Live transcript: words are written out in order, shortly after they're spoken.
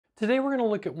Today we're going to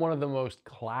look at one of the most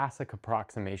classic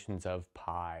approximations of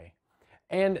pi.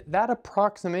 And that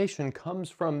approximation comes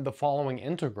from the following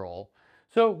integral.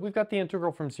 So we've got the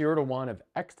integral from 0 to 1 of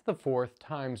x to the fourth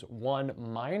times 1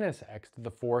 minus x to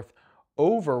the fourth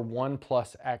over 1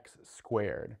 plus x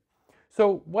squared.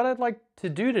 So what I'd like to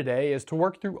do today is to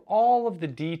work through all of the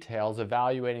details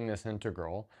evaluating this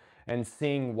integral and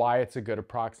seeing why it's a good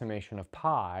approximation of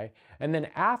pi, and then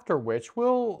after which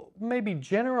we'll maybe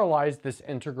generalize this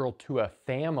integral to a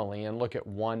family and look at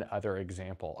one other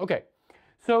example. Okay,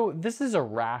 so this is a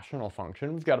rational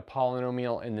function. We've got a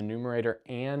polynomial in the numerator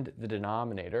and the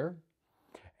denominator.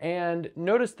 And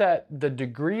notice that the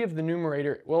degree of the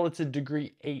numerator, well, it's a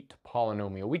degree 8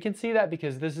 polynomial. We can see that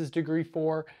because this is degree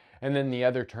 4, and then the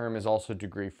other term is also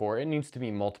degree 4. It needs to be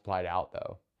multiplied out,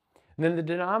 though. And then the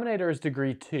denominator is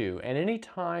degree 2, and any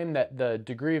time that the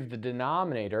degree of the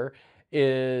denominator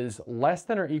is less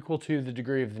than or equal to the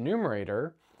degree of the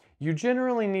numerator, you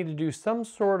generally need to do some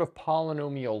sort of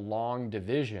polynomial long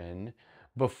division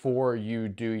before you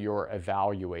do your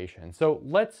evaluation. So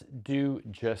let's do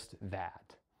just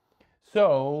that.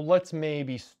 So let's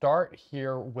maybe start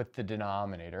here with the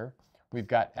denominator. We've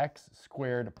got x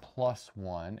squared plus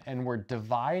 1, and we're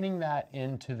dividing that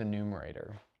into the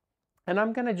numerator. And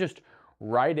I'm going to just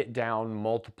write it down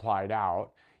multiplied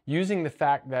out using the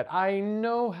fact that I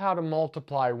know how to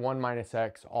multiply 1 minus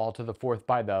x all to the fourth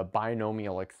by the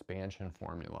binomial expansion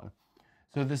formula.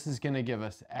 So this is going to give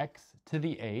us x to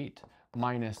the 8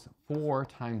 minus 4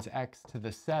 times x to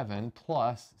the 7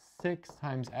 plus 6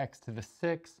 times x to the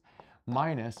 6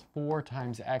 minus 4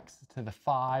 times x to the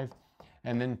 5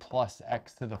 and then plus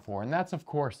x to the 4. And that's, of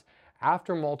course,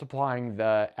 after multiplying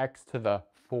the x to the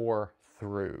 4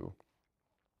 through.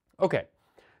 Okay,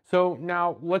 so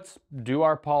now let's do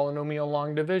our polynomial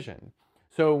long division.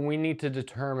 So we need to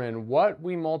determine what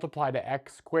we multiply to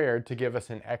x squared to give us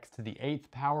an x to the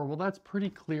 8th power. Well, that's pretty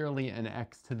clearly an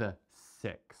x to the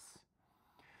 6th.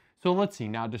 So let's see,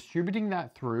 now distributing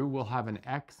that through, we'll have an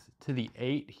x to the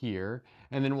 8 here,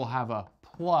 and then we'll have a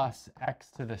plus x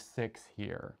to the 6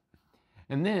 here.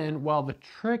 And then, well, the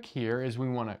trick here is we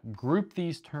want to group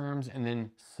these terms and then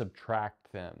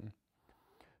subtract them.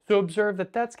 So observe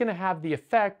that that's going to have the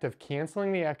effect of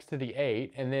canceling the x to the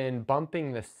 8 and then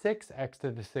bumping the 6x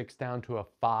to the 6 down to a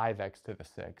 5x to the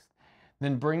 6th.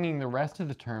 Then bringing the rest of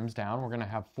the terms down, we're going to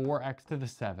have 4x to the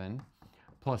 7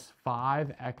 plus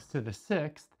 5x to the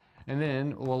 6th. And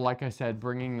then, well, like I said,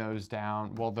 bringing those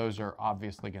down, well, those are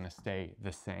obviously going to stay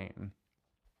the same.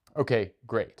 Okay,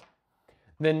 great.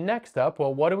 Then next up,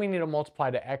 well, what do we need to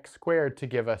multiply to x squared to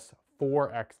give us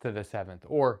 4x to the 7th,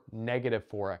 or negative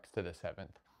 4x to the 7th?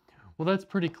 Well, that's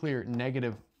pretty clear,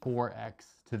 negative 4x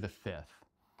to the 5th.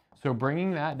 So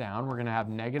bringing that down, we're going to have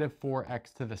negative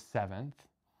 4x to the 7th.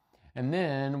 And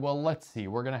then, well, let's see,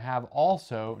 we're going to have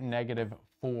also negative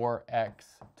 4x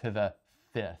to the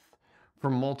 5th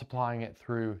for multiplying it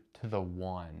through to the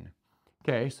 1.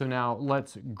 Okay, so now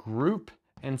let's group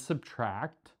and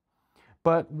subtract.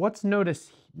 But what's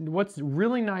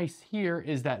really nice here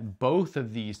is that both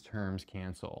of these terms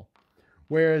cancel.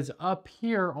 Whereas up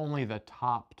here, only the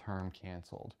top term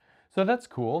canceled. So that's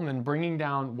cool. And then bringing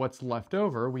down what's left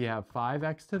over, we have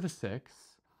 5x to the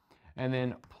 6th, and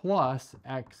then plus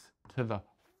x to the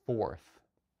 4th.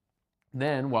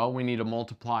 Then, well, we need to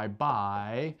multiply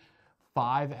by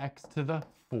 5x to the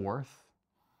 4th.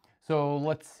 So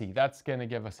let's see, that's going to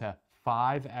give us a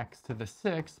 5x to the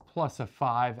 6th plus a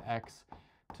 5x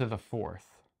to the 4th.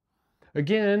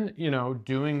 Again, you know,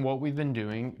 doing what we've been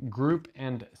doing, group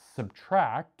and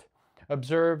subtract.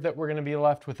 Observe that we're going to be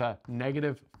left with a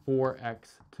negative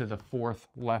 4x to the 4th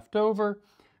left over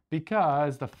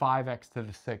because the 5x to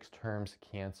the 6th terms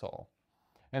cancel.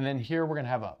 And then here we're going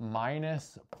to have a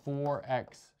minus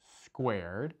 4x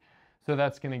squared. So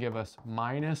that's going to give us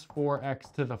minus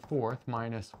 4x to the 4th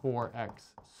minus 4x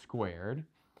squared.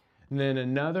 And then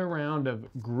another round of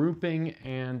grouping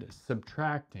and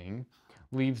subtracting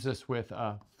leaves us with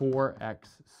a 4x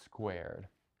squared.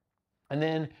 And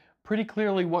then pretty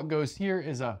clearly what goes here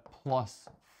is a plus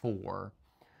 4.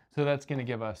 So that's going to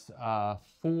give us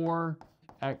 4x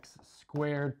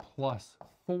squared plus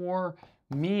 4,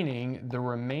 meaning the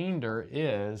remainder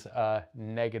is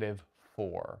negative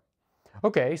 4.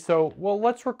 Okay, so, well,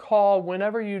 let's recall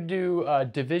whenever you do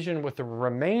division with the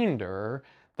remainder,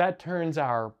 that turns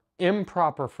our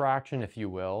improper fraction, if you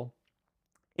will,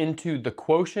 into the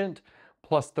quotient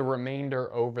plus the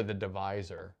remainder over the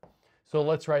divisor. So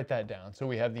let's write that down. So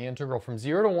we have the integral from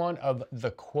 0 to 1 of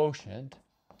the quotient.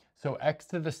 So x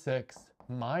to the 6th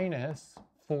minus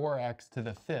 4x to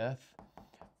the 5th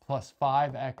plus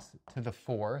 5x to the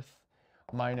 4th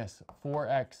minus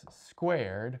 4x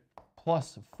squared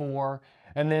plus 4,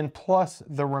 and then plus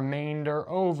the remainder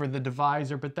over the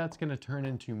divisor, but that's going to turn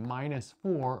into minus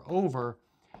 4 over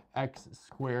x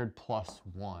squared plus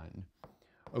 1.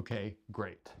 Okay,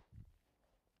 great.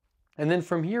 And then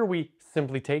from here, we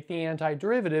simply take the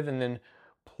antiderivative and then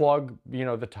plug,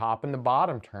 the top and the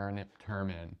bottom term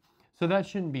in. So that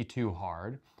shouldn't be too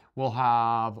hard. We'll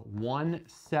have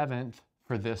 1/7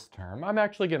 for this term. I'm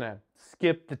actually going to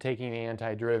skip the taking the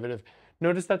antiderivative.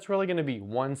 Notice that's really going to be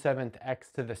 1/7 x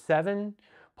to the 7.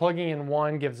 Plugging in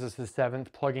 1 gives us the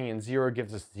 7th. Plugging in 0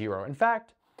 gives us 0. In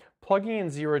fact, plugging in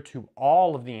 0 to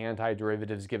all of the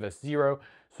antiderivatives give us 0.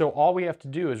 So all we have to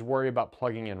do is worry about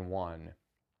plugging in 1.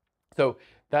 So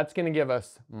that's going to give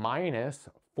us minus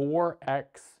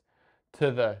 4x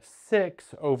to the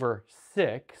 6 over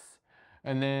 6.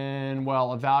 And then,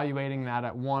 well, evaluating that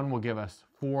at 1 will give us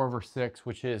 4 over 6,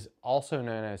 which is also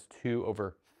known as 2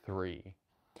 over 3.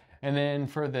 And then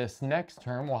for this next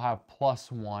term, we'll have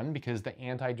plus 1 because the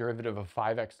antiderivative of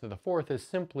 5x to the 4th is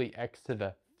simply x to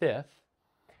the 5th.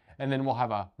 And then we'll have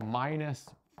a minus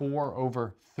 4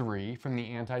 over 3 from the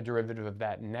antiderivative of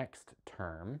that next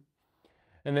term.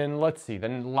 And then let's see,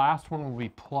 then the last one will be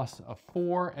plus a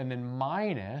 4 and then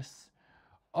minus,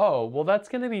 well, that's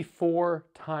going to be 4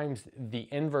 times the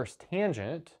inverse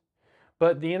tangent,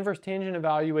 but the inverse tangent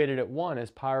evaluated at 1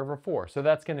 is pi over 4. So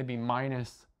that's going to be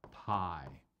minus pi.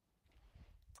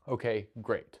 Okay,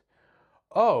 great.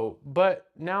 But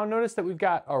now notice that we've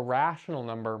got a rational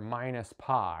number minus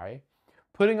pi.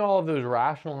 Putting all of those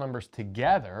rational numbers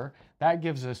together, that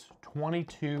gives us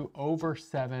 22 over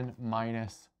 7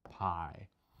 minus pi.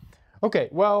 Okay,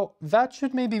 well, that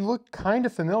should maybe look kind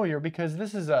of familiar because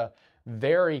this is a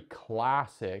very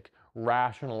classic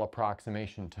rational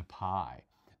approximation to pi,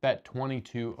 that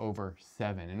 22 over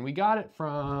 7. And we got it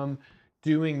from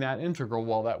doing that integral,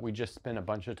 well, that we just spent a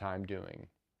bunch of time doing.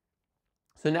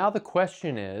 So now the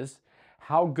question is,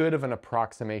 how good of an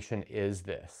approximation is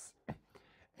this?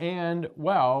 And,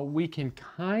 well, we can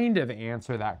kind of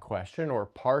answer that question or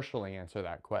partially answer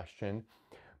that question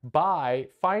by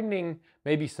finding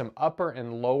maybe some upper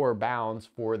and lower bounds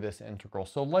for this integral.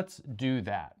 So let's do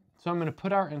that. So I'm going to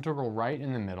put our integral right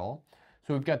in the middle.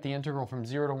 So we've got the integral from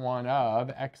 0 to 1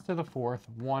 of x to the 4th,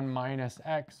 1 minus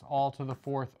x all to the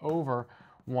 4th over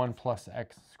 1 plus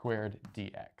x squared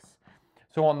dx.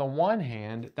 So on the one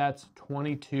hand, that's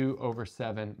 22 over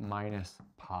 7 minus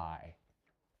pi.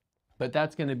 But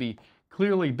that's going to be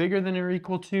clearly bigger than or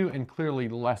equal to and clearly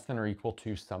less than or equal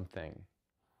to something.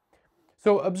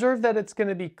 So observe that it's going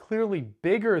to be clearly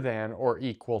bigger than or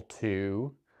equal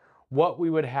to what we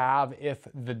would have if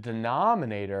the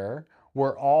denominator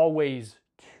were always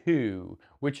 2,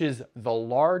 which is the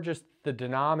largest the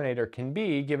denominator can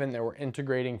be given that we're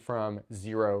integrating from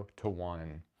 0 to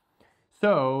 1.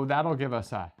 So that'll give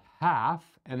us a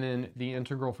half, and then the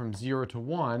integral from 0 to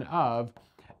 1 of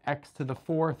x to the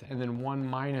 4th, and then 1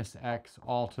 minus x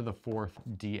all to the 4th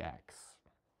dx.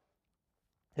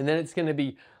 And then it's going to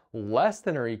be less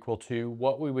than or equal to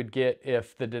what we would get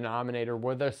if the denominator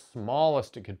were the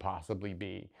smallest it could possibly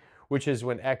be, which is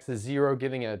when x is 0,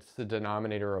 giving us the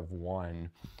denominator of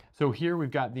 1. So here we've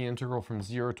got the integral from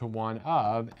 0 to 1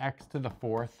 of x to the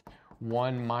 4th,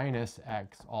 1 minus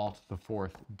x all to the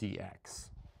 4th dx.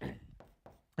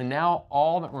 And now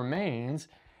all that remains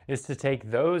is to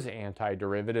take those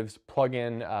antiderivatives, plug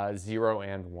in 0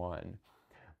 and 1.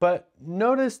 But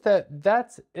notice that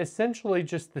that's essentially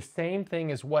just the same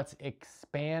thing as what's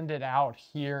expanded out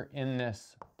here in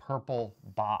this purple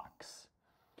box.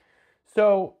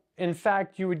 So in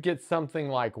fact, you would get something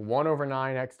like 1 over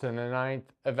 9 x to the 9th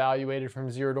evaluated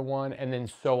from 0 to 1, and then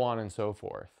so on and so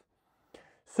forth.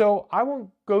 So I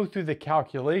won't go through the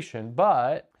calculation,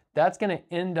 but that's going to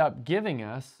end up giving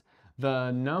us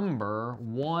the number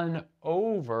 1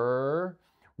 over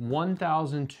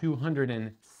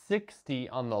 1,260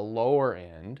 on the lower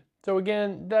end. So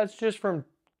again, that's just from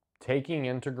taking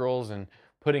integrals and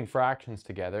putting fractions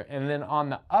together. And then on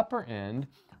the upper end,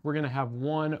 we're going to have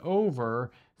 1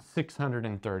 over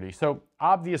 630. So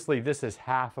obviously this is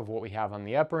half of what we have on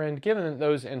the upper end, given that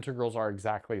those integrals are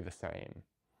exactly the same.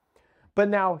 But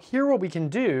now here what we can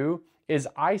do is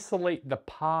isolate the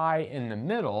pi in the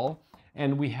middle,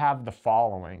 and we have the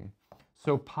following.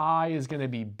 So pi is going to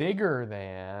be bigger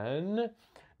than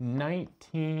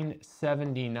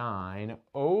 1979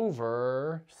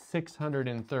 over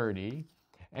 630,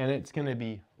 and it's going to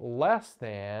be less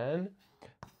than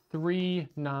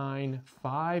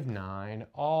 3959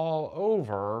 all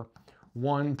over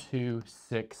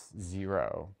 1260.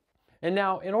 And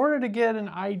now, in order to get an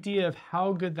idea of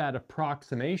how good that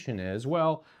approximation is,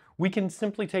 well, we can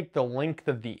simply take the length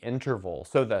of the interval,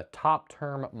 so the top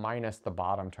term minus the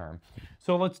bottom term.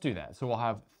 So let's do that. So we'll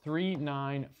have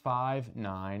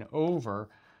 3959 over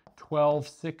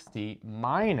 1260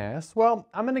 minus, well,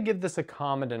 I'm going to give this a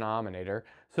common denominator,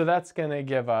 so that's going to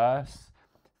give us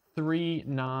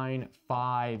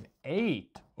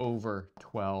 3958 over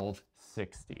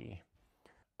 1260.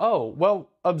 Oh,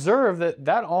 well, observe that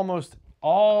that almost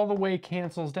all the way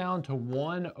cancels down to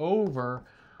 1 over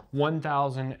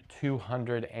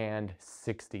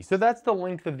 1260. So that's the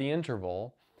length of the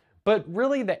interval, but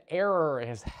really the error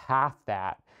is half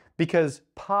that, because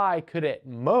pi could at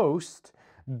most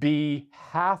be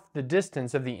half the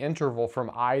distance of the interval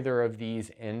from either of these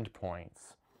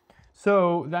endpoints.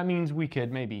 So that means we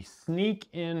could maybe sneak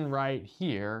in right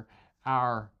here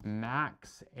our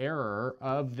max error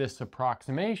of this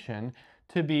approximation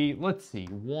to be, let's see,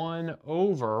 1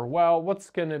 over, well, what's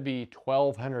going to be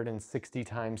 1260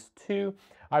 times 2?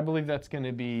 I believe that's going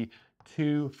to be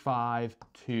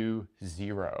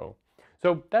 2520.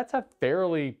 So that's a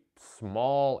fairly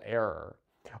small error.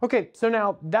 Okay, so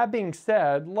now that being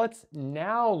said, let's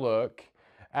now look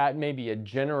at maybe a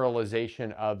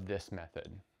generalization of this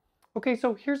method. Okay,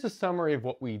 so here's a summary of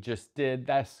what we just did.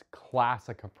 That's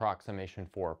classic approximation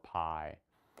for pi.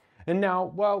 And now,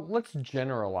 well, let's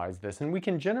generalize this. And we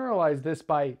can generalize this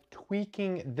by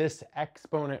tweaking this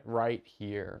exponent right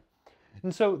here.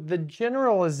 And so the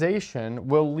generalization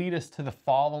will lead us to the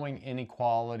following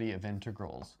inequality of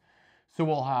integrals. So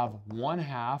we'll have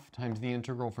 1/2 times the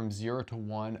integral from 0 to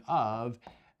 1 of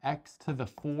x to the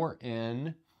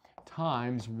 4n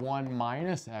times 1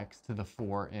 minus x to the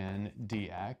 4n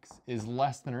dx is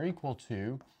less than or equal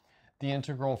to the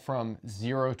integral from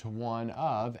 0 to 1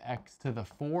 of x to the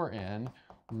 4n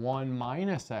 1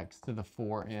 minus x to the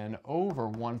 4n over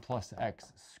 1 plus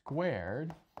x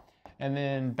squared, and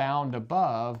then bound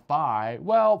above by,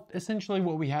 well, essentially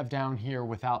what we have down here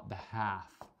without the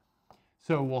half.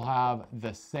 So we'll have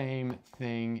the same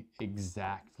thing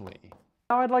exactly.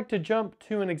 Now I'd like to jump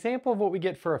to an example of what we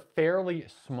get for a fairly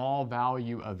small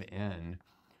value of n.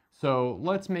 So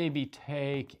let's maybe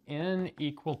take n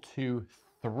equal to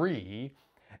 3,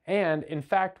 and in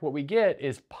fact what we get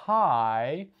is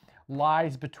pi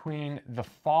lies between the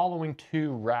following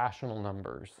two rational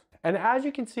numbers. And as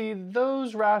you can see,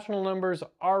 those rational numbers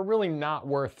are really not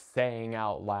worth saying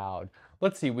out loud.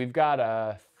 Let's see, we've got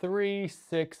a 3,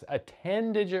 6, a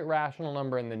 10-digit rational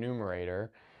number in the numerator,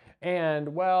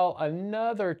 and, well,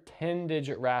 another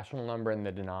 10-digit rational number in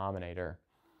the denominator.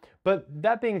 But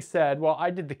that being said, well,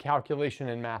 I did the calculation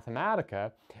in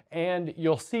Mathematica, and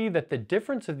you'll see that the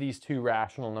difference of these two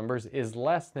rational numbers is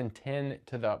less than 10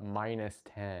 to the minus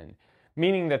 10,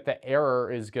 meaning that the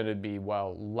error is going to be,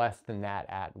 well, less than that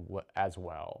as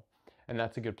well. And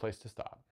that's a good place to stop.